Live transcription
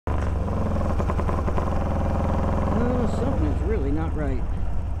clearly not right.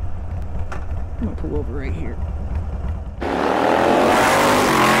 I'm gonna pull over right here.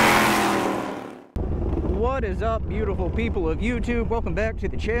 What is up, beautiful people of YouTube? Welcome back to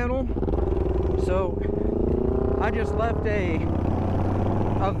the channel. So, I just left a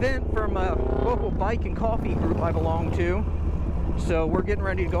event from a local bike and coffee group I belong to. So we're getting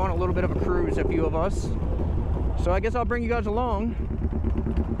ready to go on a little bit of a cruise, a few of us. So I guess I'll bring you guys along.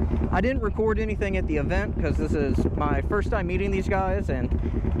 I didn't record anything at the event because this is my first time meeting these guys, and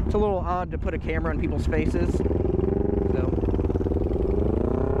it's a little odd to put a camera in people's faces. So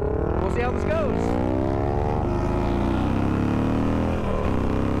we'll see how this goes.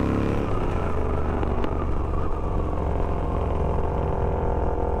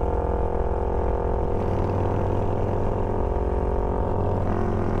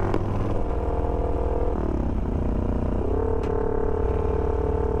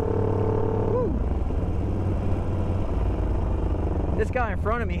 This guy in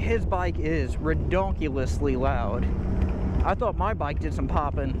front of me, his bike is redonkulously loud. I thought my bike did some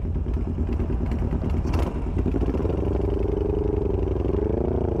popping.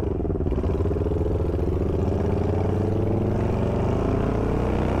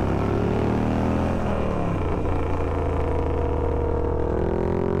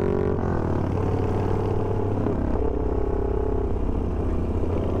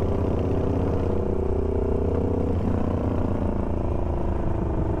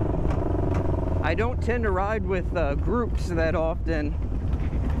 I don't tend to ride with groups that often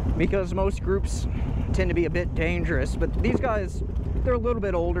because most groups tend to be a bit dangerous, but these guys, they're a little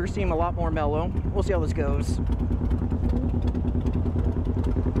bit older, seem a lot more mellow. We'll see how this goes.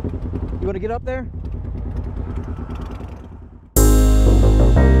 You want to get up there?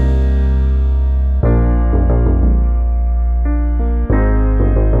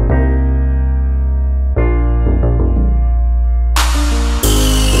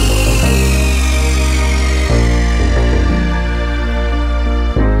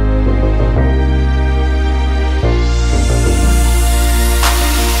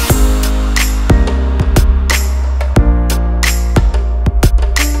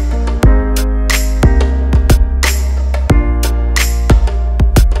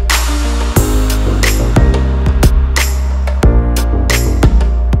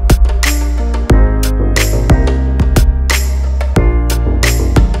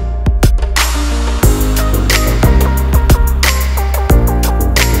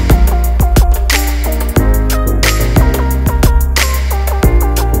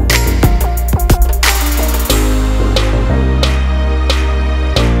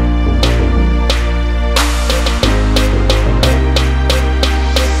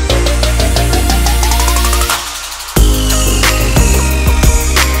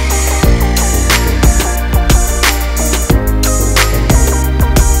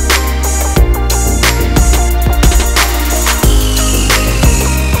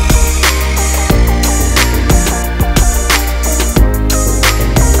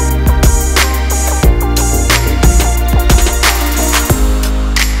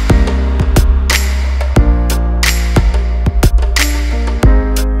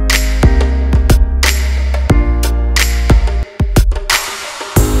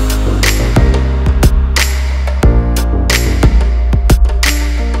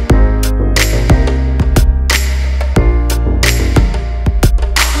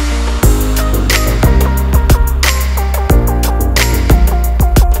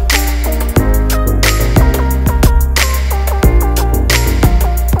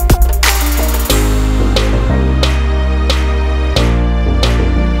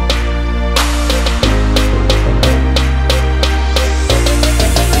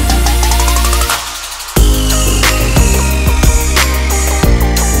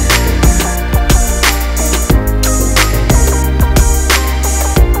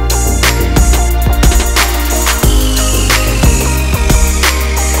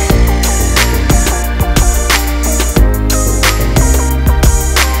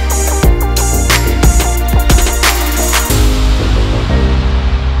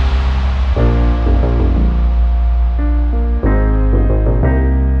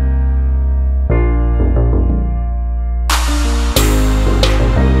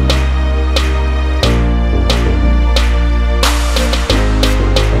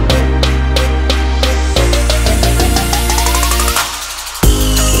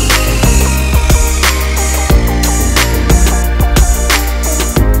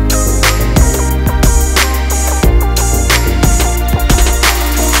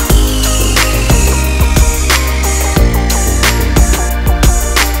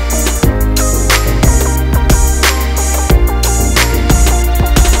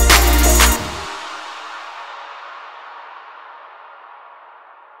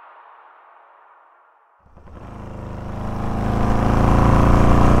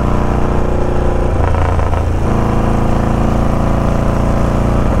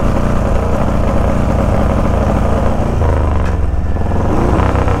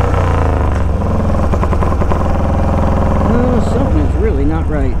 not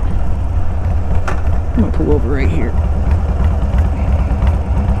right. I'm gonna pull over right here.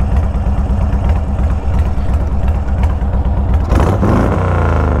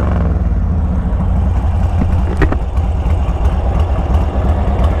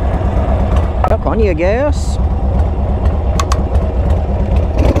 Up on your gas.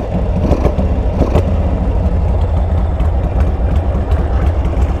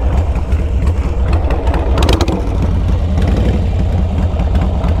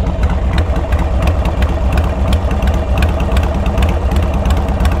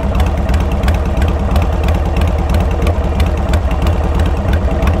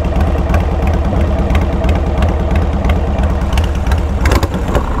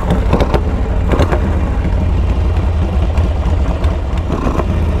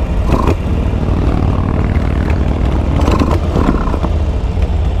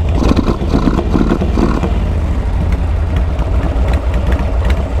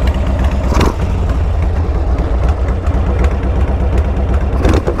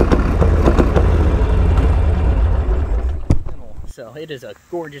 So it is a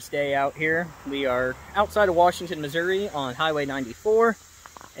gorgeous day out here. We are outside of Washington, Missouri on Highway 94,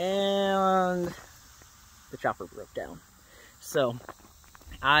 and the chopper broke down. So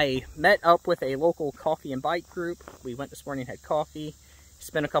I met up with a local coffee and bike group. We went this morning, had coffee,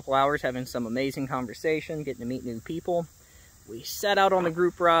 spent a couple hours having some amazing conversation, getting to meet new people. We set out on the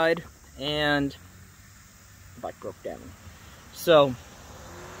group ride, and the bike broke down. So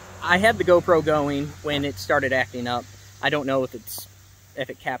I had the GoPro going when it started acting up. I don't know if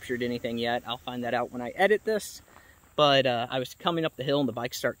it captured anything yet. I'll find that out when I edit this. But I was coming up the hill and the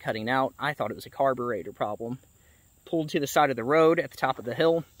bike started cutting out. I thought it was a carburetor problem. Pulled to the side of the road at the top of the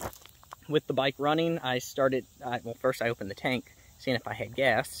hill. With the bike running, well, first I opened the tank, seeing if I had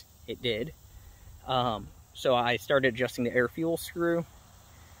gas. It did. So I started adjusting the air fuel screw.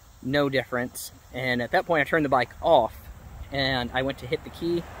 No difference. And at that point I turned the bike off and I went to hit the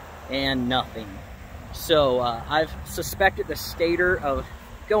key and nothing. So I've suspected the stator of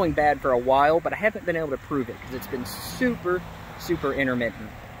going bad for a while, but I haven't been able to prove it because it's been super, super intermittent.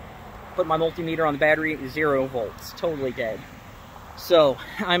 Put my multimeter on the battery, 0 volts, totally dead. So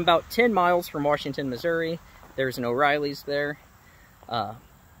I'm about 10 miles from Washington, Missouri. There's an O'Reilly's there.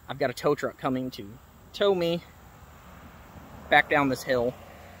 I've got a tow truck coming to tow me back down this hill,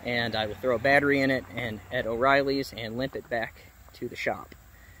 and I will throw a battery in it and at O'Reilly's and limp it back to the shop.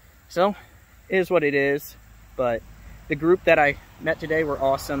 So it is what it is, but the group that I met today were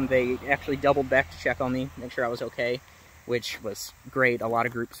awesome. They actually doubled back to check on me, make sure I was okay, which was great. A lot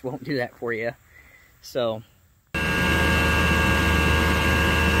of groups won't do that for you. So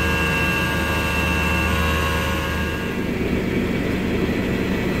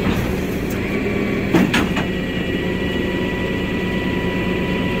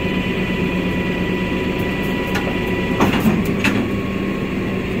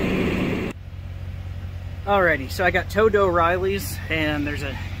alrighty, so I got towed to O'Reilly's and there's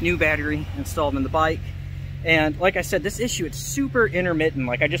a new battery installed in the bike. And like I said, this issue, it's super intermittent.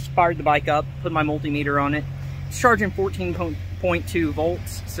 Like I just fired the bike up, put my multimeter on it. It's charging 14.2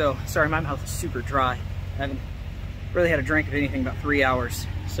 volts. So, sorry, my mouth is super dry. I haven't really had a drink of anything about 3 hours.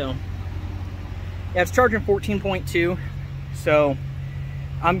 So, yeah, it's charging 14.2. So,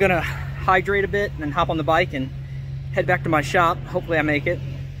 I'm gonna hydrate a bit and then hop on the bike and head back to my shop. Hopefully I make it.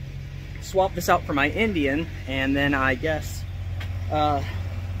 Swap this out for my Indian, and then I guess I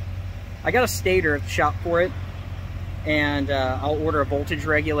got a stator at the shop for it, and I'll order a voltage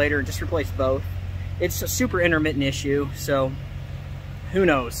regulator and just replace both. It's a super intermittent issue, so who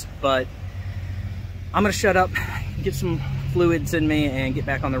knows, but I'm gonna shut up, get some fluids in me and get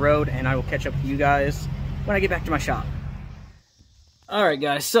back on the road, and I will catch up with you guys when I get back to my shop. Alright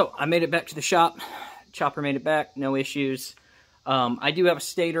guys, so I made it back to the shop. Chopper made it back, no issues. I do have a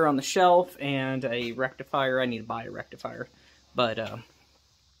stator on the shelf and a rectifier. I need to buy a rectifier, but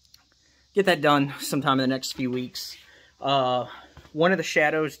get that done sometime in the next few weeks. One of the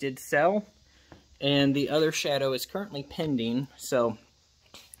shadows did sell, and the other shadow is currently pending, so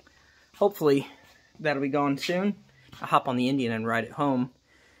hopefully that'll be gone soon. I'll hop on the Indian and ride it home.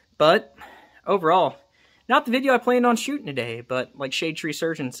 But overall, not the video I planned on shooting today, but like Shade Tree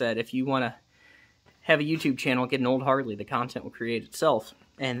Surgeon said, if you want to have a YouTube channel, get an old Harley, the content will create itself.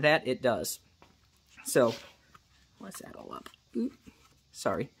 And that it does. So, let's that all up. Oop.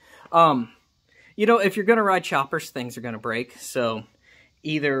 Sorry. You know, if you're going to ride choppers, things are going to break. So,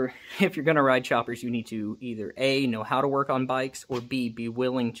 either, if you're going to ride choppers, you need to either A, know how to work on bikes, or B, be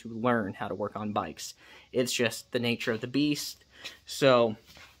willing to learn how to work on bikes. It's just the nature of the beast. So,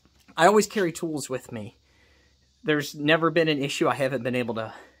 I always carry tools with me. there's never been an issue I haven't been able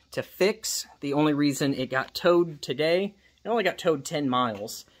to fix. The only reason it got towed today, it only got towed 10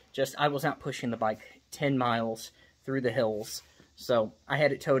 miles. Just, I was not pushing the bike 10 miles through the hills. So I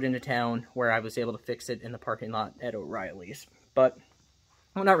had it towed into town where I was able to fix it in the parking lot at O'Reilly's. But,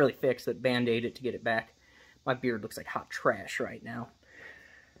 well, not really fix it, Band-Aid it to get it back. My beard looks like hot trash right now.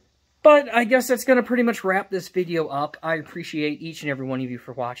 But I guess that's going to pretty much wrap this video up. I appreciate each and every one of you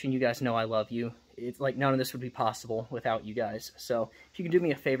for watching. You guys know I love you. It's like none of this would be possible without you guys. So if you can do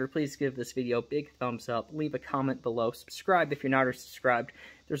me a favor, please give this video a big thumbs up. Leave a comment below. Subscribe if you're not already subscribed.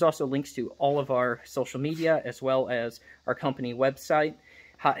 There's also links to all of our social media as well as our company website,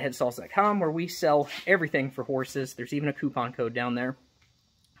 hotheadstalls.com, where we sell everything for horses. There's even a coupon code down there.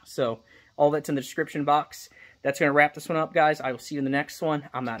 So all that's in the description box. That's going to wrap this one up, guys. I will see you in the next one.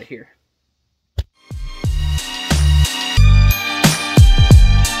 I'm out of here.